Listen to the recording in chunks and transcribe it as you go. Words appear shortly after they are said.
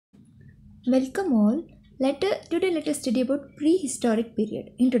Welcome all. Today let us study about prehistoric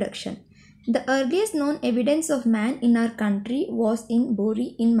period. Introduction. The earliest known evidence of man in our country was in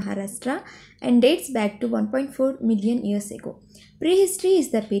Bori in Maharashtra and dates back to 1.4 million years ago. Prehistory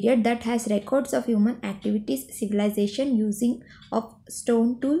is the period that has records of human activities, civilization using of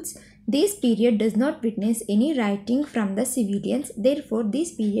stone tools. This period does not witness any writing from the civilians. Therefore,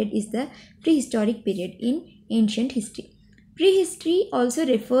 this period is the prehistoric period in ancient history. Prehistory also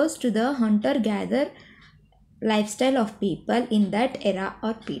refers to the hunter-gatherer lifestyle of people in that era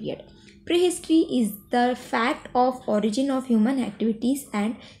or period. Prehistory is the fact of origin of human activities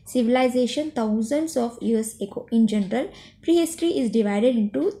and civilization thousands of years ago. In general, prehistory is divided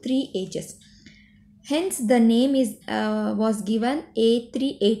into three ages. Hence, the name was given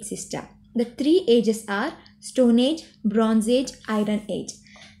A3 age system. The three ages are Stone Age, Bronze Age, Iron Age.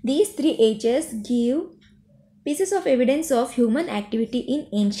 These three ages give pieces of evidence of human activity in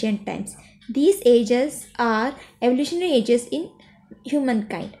ancient times. These ages are evolutionary ages in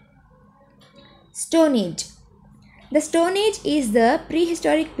humankind. Stone Age. The Stone Age is the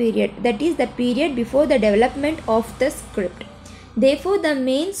prehistoric period, that is the period before the development of the script. Therefore, the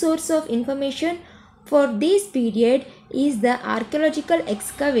main source of information for this period is the archaeological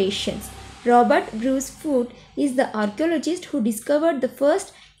excavations. Robert Bruce Foote is the archaeologist who discovered the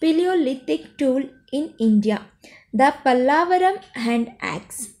first Paleolithic tool in India, the Pallavaram hand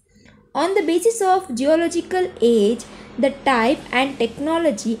axe. On the basis of geological age, the type and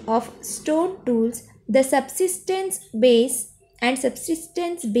technology of stone tools, the subsistence base,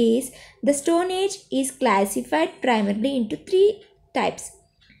 the Stone Age is classified primarily into three types: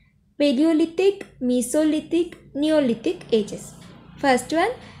 Paleolithic, Mesolithic, Neolithic ages. First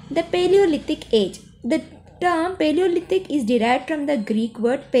one, the Paleolithic age. The term Paleolithic is derived from the Greek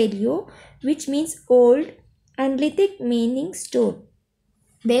word paleo, which means old, and lithic meaning stone.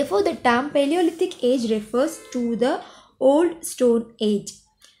 Therefore, the term Paleolithic age refers to the Old Stone Age.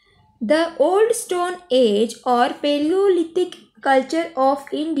 The Old Stone Age or Paleolithic culture of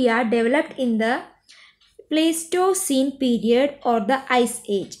India developed in the Pleistocene period or the Ice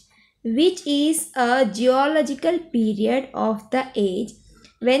Age, which is a geological period of the age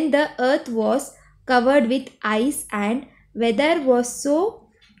when the earth was covered with ice and weather was so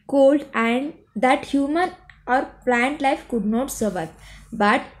cold and that human or plant life could not survive.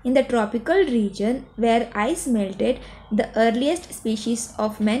 But in the tropical region where ice melted, the earliest species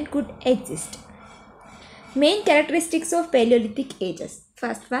of men could exist. Main characteristics of Paleolithic ages.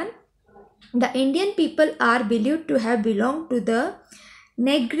 First one, the Indian people are believed to have belonged to the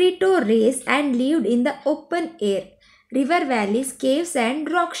Negrito race and lived in the open air, river valleys, caves and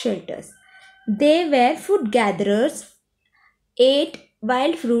rock shelters. They were food gatherers, ate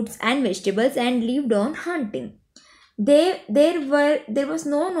wild fruits and vegetables and lived on hunting. There was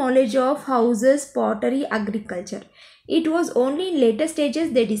no knowledge of houses, pottery, agriculture. It was only in later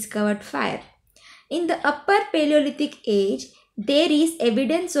stages they discovered fire. In the Upper Paleolithic age, there is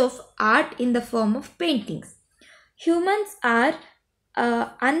evidence of art in the form of paintings. Humans are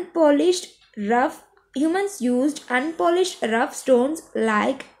Humans used unpolished rough stones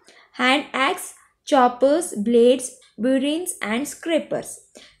like hand axe, choppers, blades, burins, and scrapers.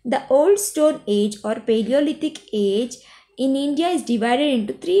 The Old Stone Age or Paleolithic Age in India is divided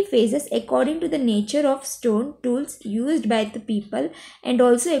into three phases according to the nature of stone tools used by the people and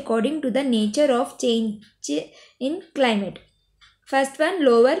also according to the nature of change in climate. First one,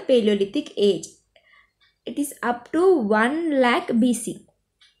 Lower Paleolithic Age. It is up to 1 lakh BC.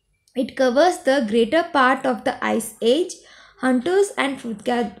 It covers the greater part of the Ice Age. Hunters and food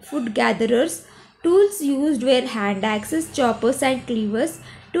gatherers. Tools used were hand axes, choppers and cleavers.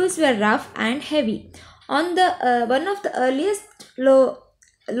 Tools were rough and heavy. On the one of the earliest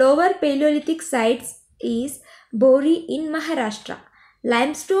lower Paleolithic sites is Bori in Maharashtra.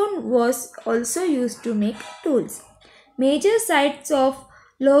 Limestone was also used to make tools. Major sites of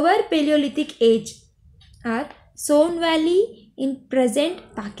lower Paleolithic age are Son Valley in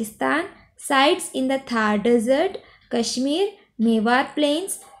present Pakistan, sites in the Thar Desert, Kashmir, Mewar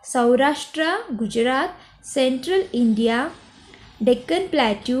Plains, Saurashtra, Gujarat, Central India, Deccan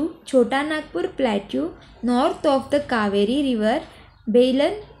Plateau, Chota Nagpur Plateau, north of the Kaveri River,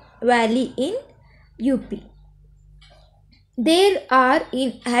 Balan Valley in UP. There are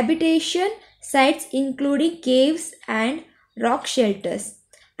habitation sites including caves and rock shelters.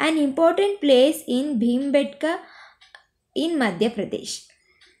 An important place in Bhimbetka in Madhya Pradesh.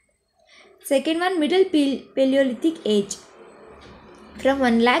 Second one, Middle Paleolithic Age from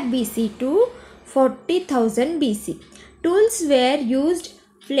 1 lakh BC to 40,000 BC. Tools used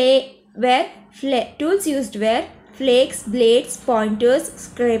were flakes, blades, pointers,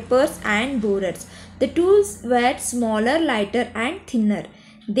 scrapers, and borers. The tools were smaller, lighter, and thinner.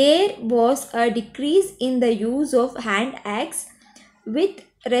 There was a decrease in the use of hand axe with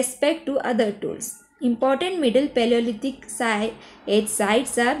respect to other tools. Important Middle Paleolithic age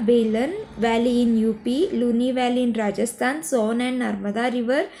sites are Balan Valley in UP, Luni Valley in Rajasthan, Son and Narmada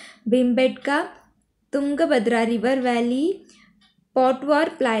River, Bhimbetka, Tungabhadra River Valley,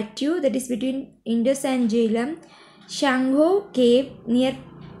 Potwar Plateau, that is between Indus and Jhelum, Shangho Cave near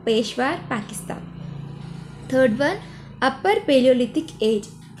Peshawar, Pakistan. Third one, Upper Paleolithic Age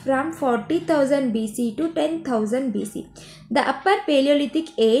from 40,000 BC to 10,000 BC. The Upper Paleolithic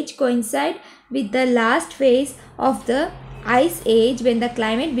Age coincides with the last phase of the Ice Age when the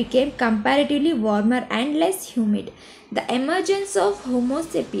climate became comparatively warmer and less humid. The emergence of Homo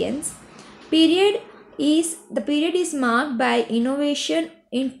sapiens period is marked by innovation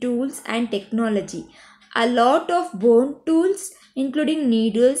in tools and technology. A lot of bone tools including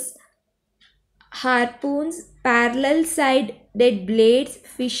needles, harpoons, parallel-sided blades,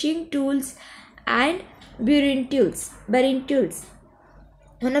 fishing tools, and burin tools.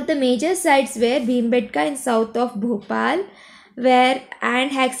 One of the major sites were Bhimbetka in south of Bhopal, where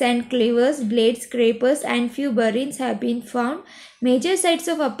hand hacks and cleavers, blade scrapers, and few burins have been found. Major sites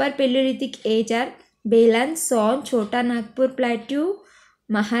of Upper Paleolithic Age are Balan, Son, Chota Nagpur Plateau,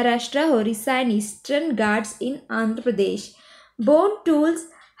 Maharashtra, Orissa, and Eastern Ghats in Andhra Pradesh. Bone tools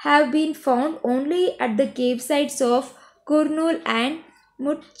have been found only at the cave sites of Kurnool and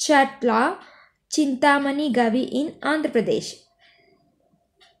Mutchatla, Chintamani Gavi in Andhra Pradesh.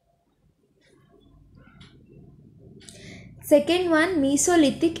 Second one,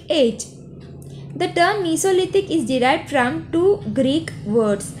 Mesolithic Age. The term Mesolithic is derived from two Greek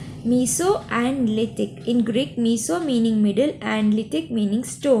words, meso and lithic. In Greek, meso meaning middle and lithic meaning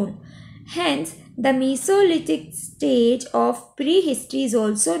stone. Hence, the Mesolithic stage of prehistory is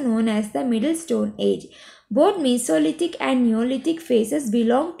also known as the Middle Stone Age. Both Mesolithic and Neolithic phases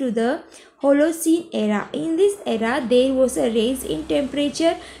belong to the Holocene era. In this era, there was a rise in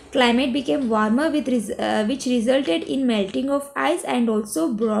temperature. Climate became warmer, which resulted in melting of ice and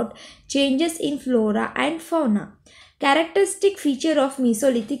also brought changes in flora and fauna. Characteristic feature of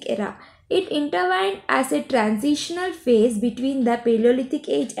Mesolithic era. It intervened as a transitional phase between the Paleolithic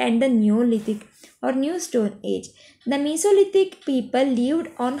Age and the Neolithic or New Stone Age. The Mesolithic people lived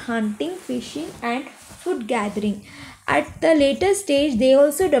on hunting, fishing, and food gathering. At the later stage, they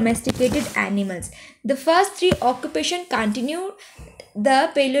also domesticated animals. The first three occupations continued the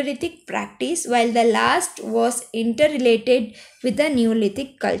Paleolithic practice, while the last was interrelated with the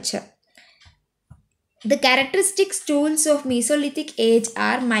Neolithic culture. The characteristic tools of Mesolithic age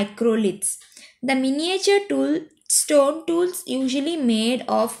are microliths. The miniature stone tools usually made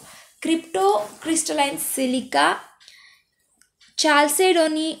of cryptocrystalline silica,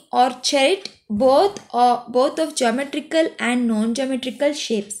 chalcedony or cherit, both of geometrical and non-geometrical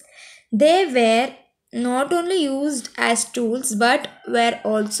shapes. They were not only used as tools but were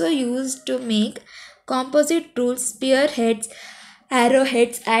also used to make composite tools, spearheads,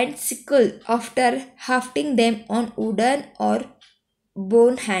 arrowheads, and sickle after hafting them on wooden or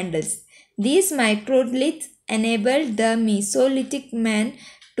bone handles. These microliths enabled the Mesolithic man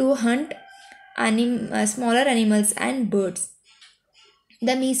to hunt smaller animals and birds.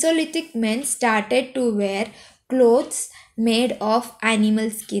 The Mesolithic men started to wear clothes made of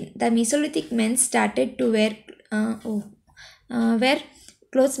animal skin. The Mesolithic men started to wear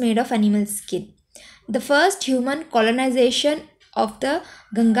clothes made of animal skin. The first human colonization of the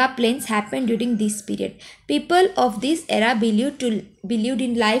Ganga plains happened during this period. People of this era believed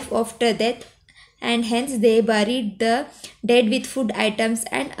in life after death, and hence they buried the dead with food items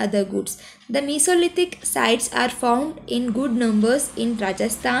and other goods. The Mesolithic sites are found in good numbers in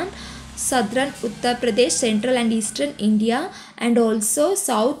Rajasthan, southern Uttar Pradesh, central and eastern India, and also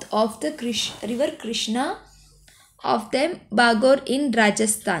south of the river Krishna. Of them, Bagor in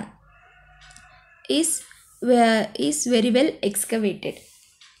Rajasthan is very well excavated.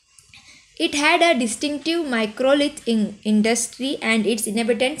 It had a distinctive microlith industry, and its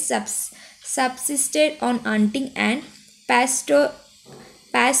inhabitants subsisted on hunting and pastoralism.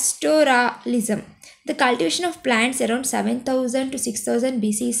 The cultivation of plants around 7000 to 6000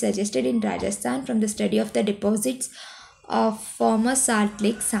 BC is suggested in Rajasthan from the study of the deposits of former salt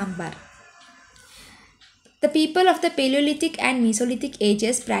lake Sambar. The people of the Paleolithic and Mesolithic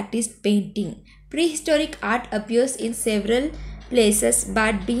ages practiced painting. Prehistoric art appears in several places,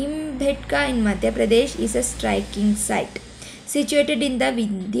 but Bhimbetka in Madhya Pradesh is a striking site. Situated in the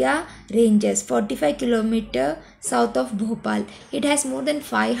Vindhya ranges, 45 km south of Bhopal. It has more than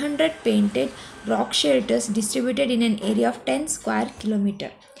 500 painted rock shelters distributed in an area of 10 square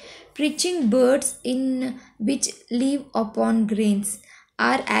kilometers. Preaching birds in which live upon grains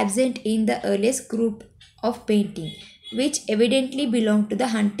are absent in the earliest group of painting, which evidently belong to the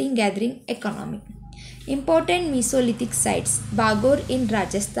hunting-gathering economy. Important Mesolithic sites. Bagor in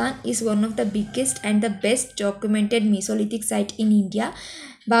Rajasthan is one of the biggest and the best documented Mesolithic site in India.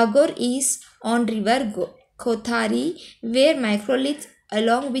 Bagor is on river Kothari, where microliths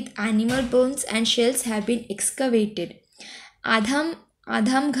along with animal bones and shells have been excavated.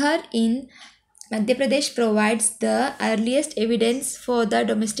 Adhamghar in Madhya Pradesh provides the earliest evidence for the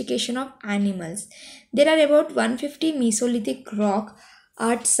domestication of animals. There are about 150 Mesolithic rock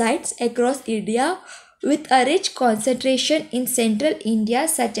art sites across India with a rich concentration in central India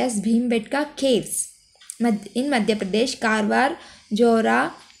such as Bhimbetka caves. In Madhya Pradesh, Karwar,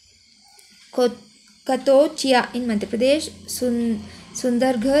 Jora, Katochia in Madhya Pradesh,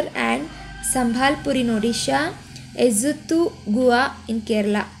 Sundargarh and Sambhalpur in Odisha, Ezuttu Gua in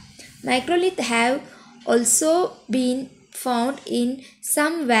Kerala. Microliths have also been found in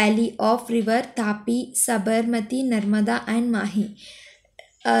some valley of river Tapi, Sabarmati, Narmada and Mahi.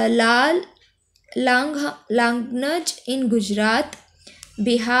 Langnaj in Gujarat,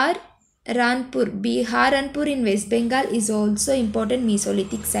 Biharanpur in West Bengal is also important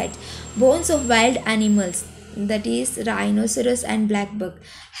Mesolithic site. Bones of wild animals, that is rhinoceros and black buck,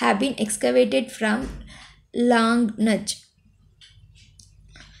 have been excavated from Langnaj.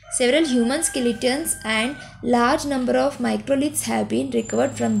 Several human skeletons and large number of microliths have been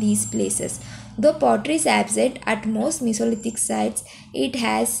recovered from these places. Though pottery is absent at most Mesolithic sites, it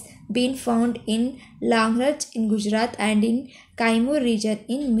has been found in Langraj in Gujarat and in Kaimur region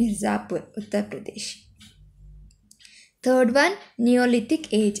in Mirzapur, Uttar Pradesh. Third one,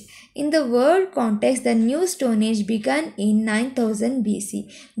 Neolithic Age. In the world context, the New Stone Age began in 9000 BC.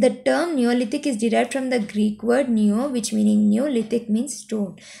 The term Neolithic is derived from the Greek word neo, which meaning new, lithic means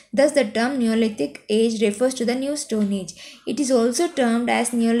stone. Thus, the term Neolithic Age refers to the New Stone Age. It is also termed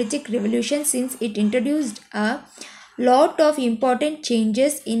as Neolithic Revolution since it introduced a lot of important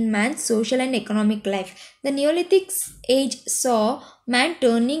changes in man's social and economic life. The Neolithic age saw man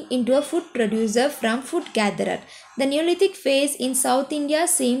turning into a food producer from food gatherer. The Neolithic phase in South India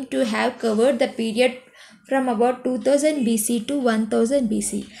seemed to have covered the period from about 2000 BC to 1000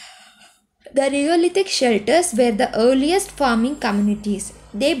 BC. The Neolithic shelters were the earliest farming communities.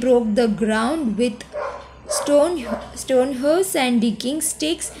 They broke the ground with stone hoes and digging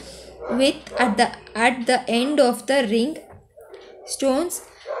sticks with at the end of the ring stones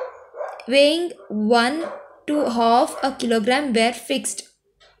weighing 1 to half a kilogram were fixed.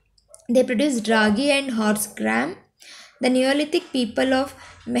 They produced ragi and horse gram. The Neolithic people of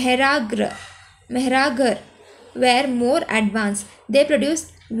Mehragarh were more advanced. They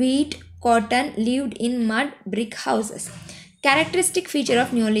produced wheat, cotton, lived in mud brick houses. Characteristic feature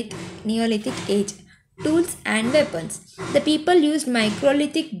of Neolithic age: tools and weapons. The people used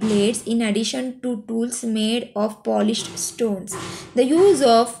microlithic blades in addition to tools made of polished stones. The use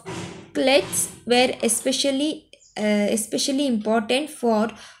of cleats were especially important for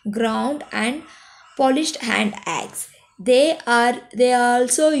ground and polished hand axe. They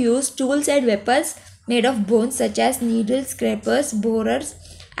also used tools and weapons made of bones such as needles, scrapers, borers,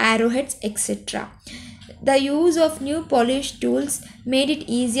 arrowheads, etc. The use of new polished tools made it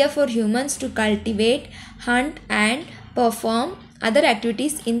easier for humans to cultivate, hunt and perform other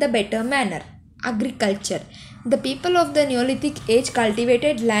activities in the better manner. Agriculture. The people of the Neolithic age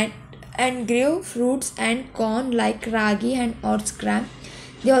cultivated land and grew fruits and corn like ragi and horse gram.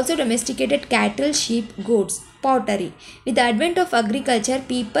 They also domesticated cattle, sheep, goats. Pottery. With the advent of agriculture,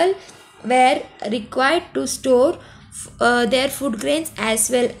 people were required to store their food grains as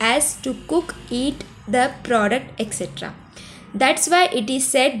well as to cook, eat the product, etc. That's why it is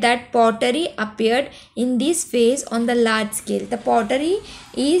said that pottery appeared in this phase on the large scale. The pottery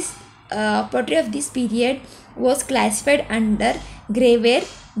of this period was classified under grey ware,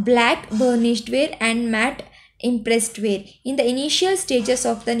 black burnished ware and matte impressed ware. In the initial stages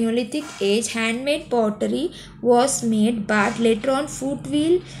of the Neolithic age, handmade pottery was made, but later on foot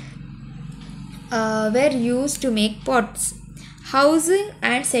wheel were used to make pots. Housing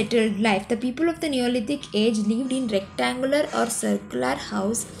and settled life. The people of the Neolithic age lived in rectangular or circular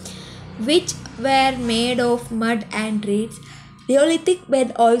house which were made of mud and reeds. Neolithic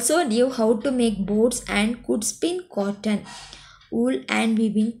men also knew how to make boats and could spin cotton, wool and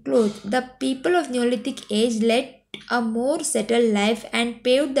weaving clothes. The people of Neolithic age led a more settled life and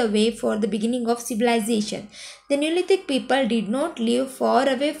paved the way for the beginning of civilization. The Neolithic people did not live far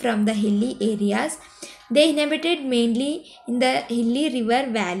away from the hilly areas. They inhabited mainly in the hilly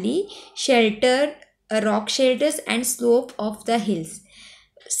river valley, sheltered rock shelters and slope of the hills.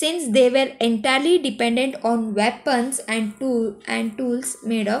 Since they were entirely dependent on weapons and tools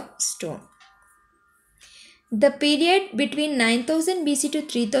made of stone. The period between 9000 BC to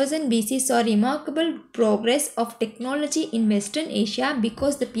 3000 BC saw remarkable progress of technology in Western Asia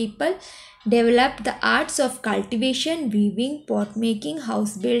because the people developed the arts of cultivation, weaving, pot making,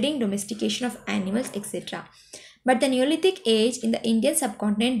 house building, domestication of animals, etc. But the Neolithic age in the Indian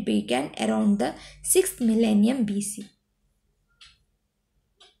subcontinent began around the 6th millennium BC.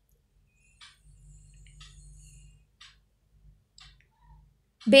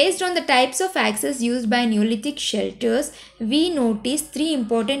 Based on the types of access used by Neolithic shelters, we notice three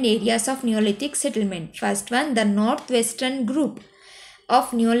important areas of Neolithic settlement. First one, the northwestern group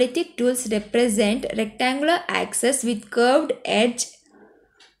of Neolithic tools represent rectangular access with curved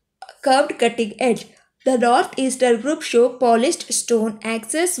cutting edge. The northeastern group show polished stone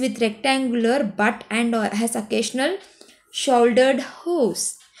access with rectangular butt and has occasional shouldered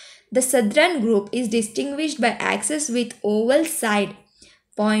hooves. The southern group is distinguished by access with oval side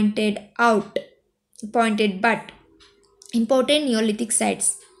pointed butt. Important Neolithic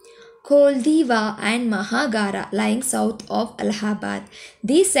sites. Koldiva and Mahagara lying south of Allahabad.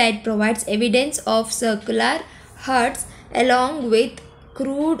 This site provides evidence of circular huts along with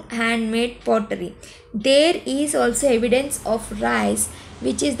crude handmade pottery. There is also evidence of rice,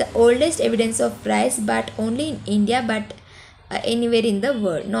 which is the oldest evidence of rice, but only in India, but anywhere in the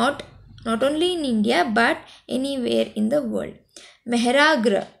world. Not only in India, but anywhere in the world.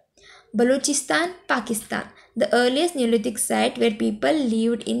 Mehragarh, Balochistan, Pakistan, the earliest Neolithic site where people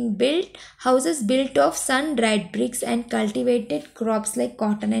lived in houses built of sun-dried bricks and cultivated crops like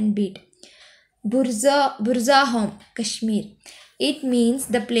cotton and beet. Burzahom, Kashmir. It means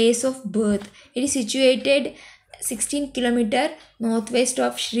the place of birth. It is situated 16 km northwest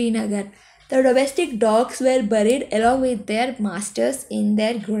of Srinagar. The domestic dogs were buried along with their masters in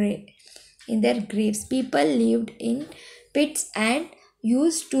their graves. People lived in pits and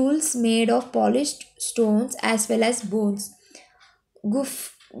used tools made of polished stones as well as bones.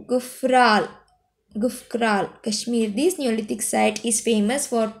 Gufral, Kashmir. This Neolithic site is famous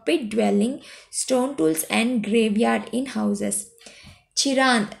for pit dwelling, stone tools and graveyard in houses.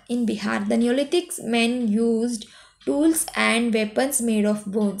 Chirand in Bihar. The Neolithic men used tools and weapons made of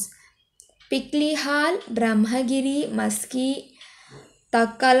bones. Piklihal, Brahmagiri, Maski,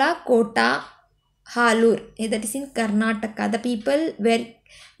 Takala, Kota, Halur, that is in Karnataka. The people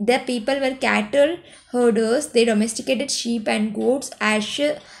were cattle herders. They domesticated sheep and goats. Ash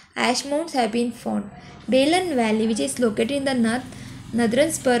mounds have been found. Balan Valley, which is located in the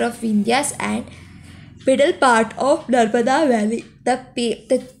northern spur of Vindhyas and middle part of Narmada Valley. The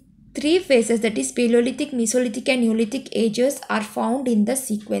three phases, that is Paleolithic, Mesolithic and Neolithic ages, are found in the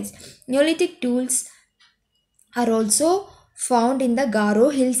sequence. Neolithic tools are also found in the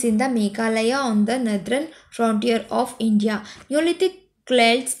Garo Hills in the Meghalaya on the northern frontier of India. Neolithic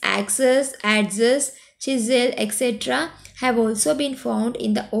cladles, axes, adzes, chisel, etc. have also been found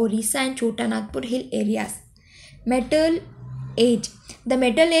in the Orissa and Chotanagpur hill areas. Metal Age. The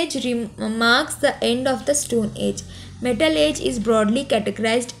Metal Age marks the end of the Stone Age. Metal Age is broadly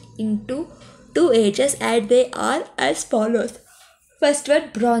categorized into two ages and they are as follows. First one,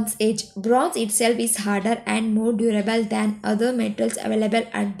 Bronze Age. Bronze itself is harder and more durable than other metals available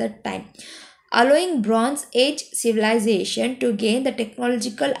at the time, allowing Bronze Age civilization to gain the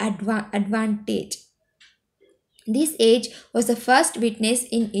technological advantage. This age was the first witnessed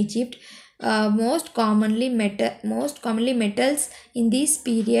in Egypt. Most commonly metals in this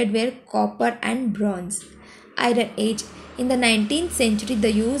period were copper and bronze. Iron Age. In the 19th century,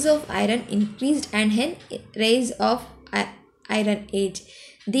 the use of iron increased and hence rise of Iron Age.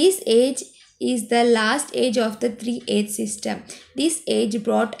 This age is the last age of the three-age system. This age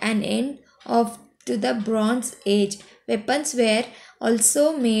brought an end to the Bronze Age. Weapons were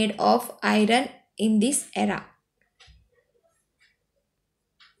also made of iron in this era.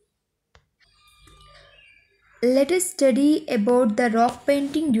 Let us study about the rock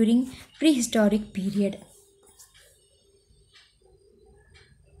painting during prehistoric period.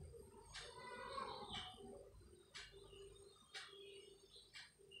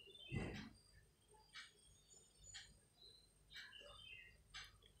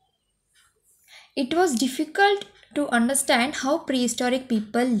 It was difficult to understand how prehistoric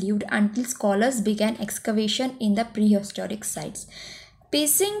people lived until scholars began excavation in the prehistoric sites.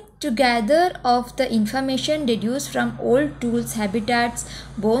 Piecing together of the information deduced from old tools, habitats,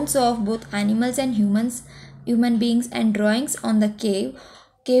 bones of both animals and human beings, and drawings on the cave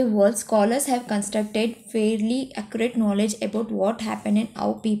cave walls, scholars have constructed fairly accurate knowledge about what happened and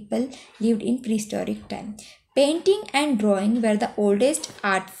how people lived in prehistoric time. Painting and drawing were the oldest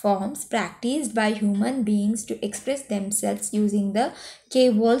art forms practiced by human beings to express themselves using the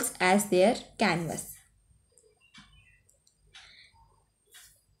cave walls as their canvas.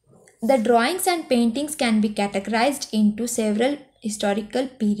 The drawings and paintings can be categorized into several historical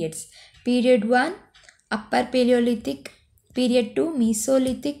periods. Period 1, Upper Paleolithic. Period 2,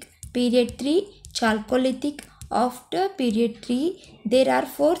 Mesolithic. Period 3, Chalcolithic. After period 3, there are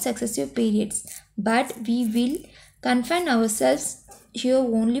 4 successive periods, but we will confine ourselves here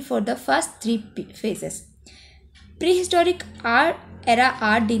only for the first 3 phases. Prehistoric era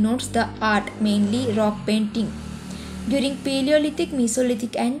art denotes the art, mainly rock painting, during Paleolithic,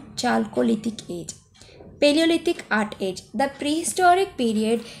 Mesolithic and Chalcolithic age. Paleolithic art age. The prehistoric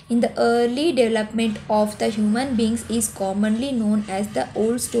period in the early development of the human beings is commonly known as the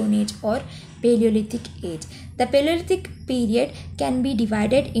Old Stone Age or Paleolithic age. The Paleolithic period can be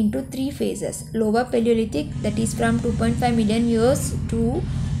divided into 3 phases. Lower Paleolithic, that is from 2.5 million years to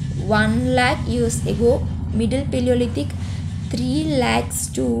 1 lakh years ago. Middle Paleolithic, 3 lakhs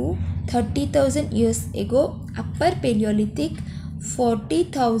to 30,000 years ago. Upper Paleolithic,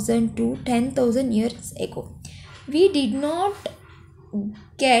 40,000 to 10,000 years ago. We did not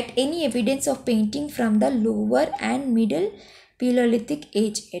get any evidence of painting from the lower and middle Paleolithic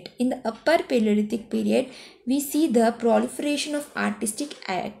age yet. In the upper Paleolithic period, we see the proliferation of artistic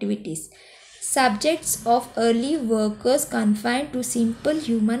activities. Subjects of early workers confined to simple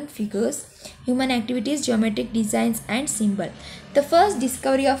human figures, human activities, geometric designs and symbols. The first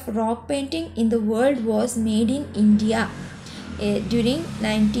discovery of rock painting in the world was made in India during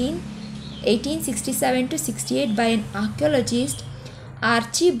 1867 to 68 by an archaeologist,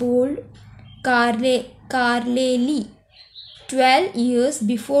 Archibald Carlyle, 12 years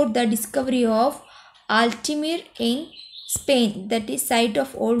before the discovery of Altamira in Spain, that is site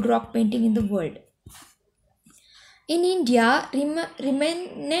of old rock painting in the world. In India,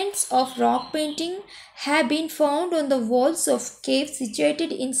 remnants of rock painting have been found on the walls of caves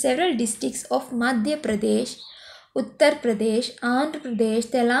situated in several districts of Madhya Pradesh, Uttar Pradesh, Andhra Pradesh,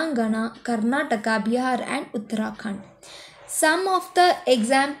 Telangana, Karnataka, Bihar and Uttarakhand. Some of the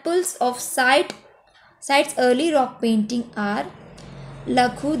examples of sites early rock painting are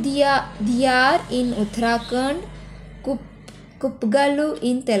Lakhudiyar in Uttarakhand, Kupgalu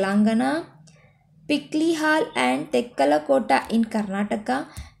in Telangana, Piklihal and Tekkalakota in Karnataka,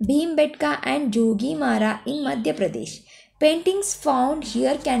 Bhimbetka and Jogimara in Madhya Pradesh. Paintings found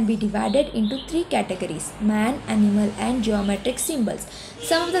here can be divided into 3 categories: man, animal and geometric symbols.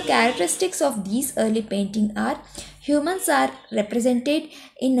 Some of the characteristics of these early paintings are: humans are represented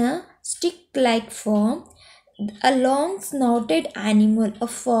in a stick-like form, a long-snouted animal, a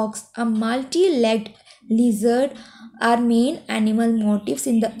fox, a multi-legged lizard are main animal motifs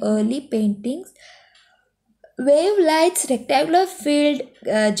in the early paintings. Wave lights, rectangular field,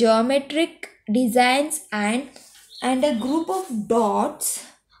 geometric designs and a group of dots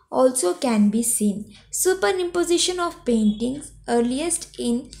also can be seen. Superimposition of paintings, earliest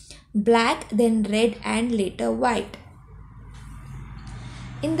in black, then red and later white.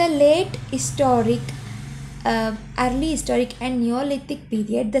 In the late historic, early historic and Neolithic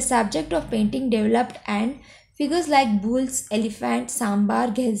period, the subject of painting developed and figures like bulls, elephants,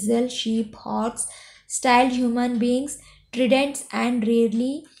 sambar, gazelle, sheep, horse, styled human beings, tridents and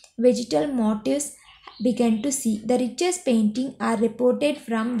rarely vegetal motifs began to see. The richest paintings are reported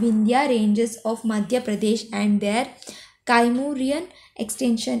from Vindhya ranges of Madhya Pradesh and their Kaimurian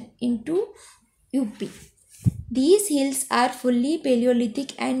extension into UP. These hills are fully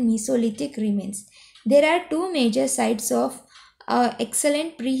Paleolithic and Mesolithic remains. There are 2 major sites of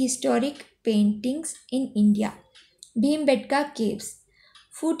excellent prehistoric paintings in India. Bhimbetka Caves,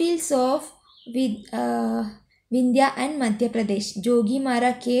 foothills of Vindhya and Madhya Pradesh.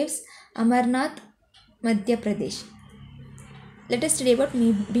 Jogimara Caves, Amarnath, Madhya Pradesh. Let us study about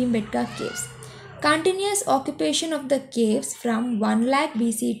Bhimbetka Caves. Continuous occupation of the caves from 1 lakh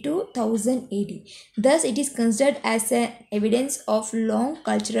BC to 1000 AD. Thus, it is considered as an evidence of long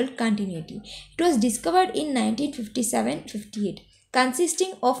cultural continuity. It was discovered in 1957-58,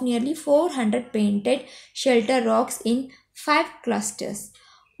 consisting of nearly 400 painted shelter rocks in 5 clusters.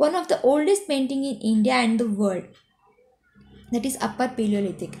 One of the oldest painting in India and the world, that is Upper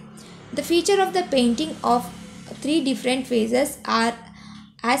Paleolithic. The feature of the painting of 3 different phases are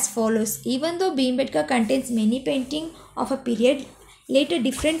as follows. Even though Bhimbetka contains many paintings of a period later,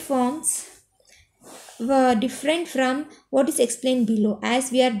 different forms were different from what is explained below.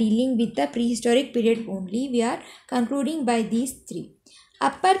 As we are dealing with the prehistoric period only, we are concluding by these 3.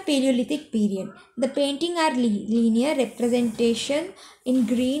 Upper Paleolithic period. The painting are linear representation in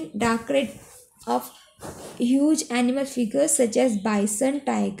green, dark red of huge animal figures such as bison,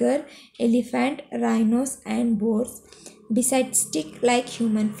 tiger, elephant, rhinos, and boars, besides stick-like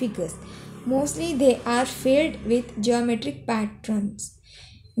human figures. Mostly they are filled with geometric patterns.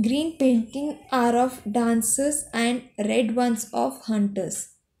 Green painting are of dancers and red ones of hunters.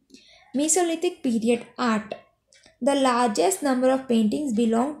 Mesolithic period art. The largest number of paintings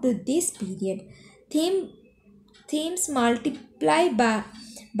belong to this period. Theme, themes multiply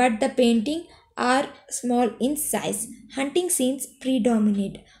but the paintings are small in size. Hunting scenes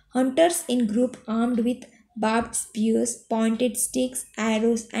predominate. Hunters in group armed with barbed spears, pointed sticks,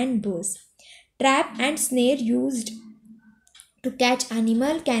 arrows, and bows. Trap and snare used to catch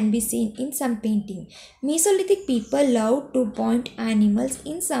animal can be seen in some painting. Mesolithic people love to point animals.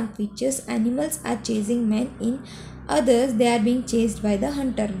 In some pictures, animals are chasing men. In others, they are being chased by the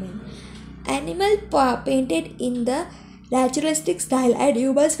hunter men. Animal painted in the naturalistic style and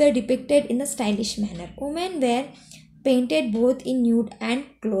humans were depicted in a stylish manner. Women were painted both in nude and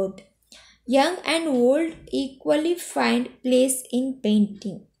clothed. Young and old equally find place in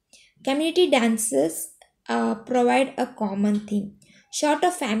painting. Community dances provide a common theme. Shot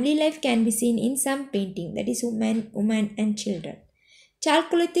of family life can be seen in some painting, that is women and children.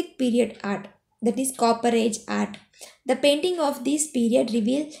 Chalcolithic period art, that is Copper Age art. The painting of this period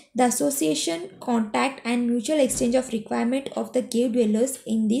reveal the association, contact, and mutual exchange of requirement of the cave dwellers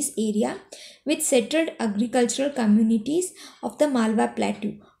in this area with settled agricultural communities of the Malwa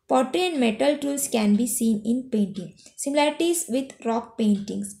Plateau. Pottery and metal tools can be seen in painting. Similarities with rock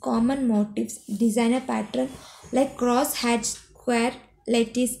paintings, common motifs, designer pattern like cross, hatch, square,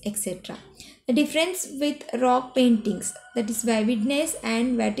 lattice, etc. The difference with rock paintings, that is vividness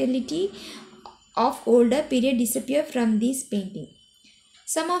and vitality of older period, disappear from this painting.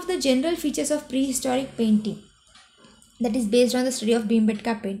 Some of the general features of prehistoric painting, that is based on the study of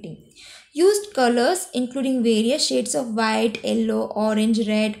Bhimbetka painting. Used colors including various shades of white, yellow, orange,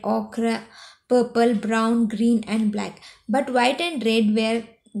 red, ochre, purple, brown, green and black. But white and red were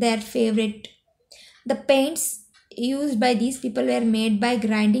their favorite. The paints used by these people were made by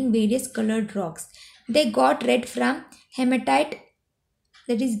grinding various colored rocks. They got red from hematite,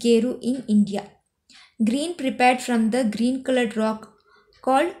 that is Geru in India. Green prepared from the green colored rock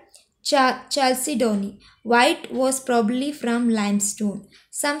called chalcedony. White was probably from limestone.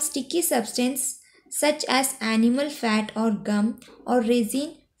 Some sticky substance such as animal fat or gum or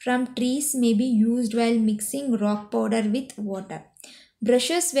resin from trees may be used while mixing rock powder with water.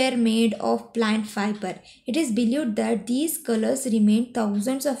 Brushes were made of plant fiber. It is believed that these colors remained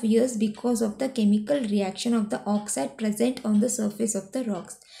thousands of years because of the chemical reaction of the oxide present on the surface of the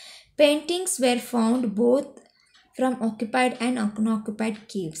rocks. Paintings were found both from occupied and unoccupied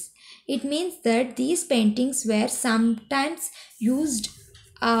caves. It means that these paintings were sometimes used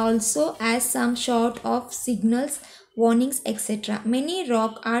also as some sort of signals, warnings, etc. Many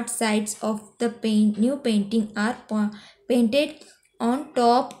rock art sites of the new painting are painted on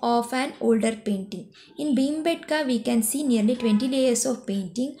top of an older painting. In Bhimbetka, we can see nearly 20 layers of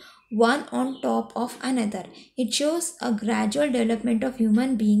painting, one on top of another. It shows a gradual development of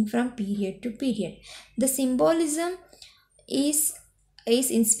human being from period to period. The symbolism is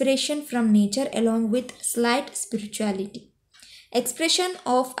inspiration from nature along with slight spirituality. Expression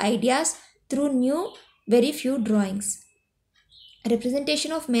of ideas through very few drawings.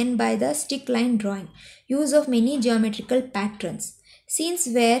 Representation of men by the stick line drawing. Use of many geometrical patterns. Scenes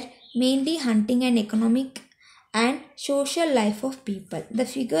were mainly hunting and economic and social life of people. The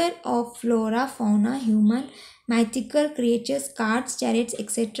figure of flora, fauna, human, mythical creatures, cards, chariots,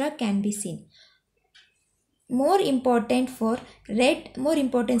 etc. can be seen. More importance for red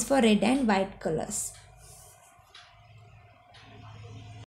and white colors.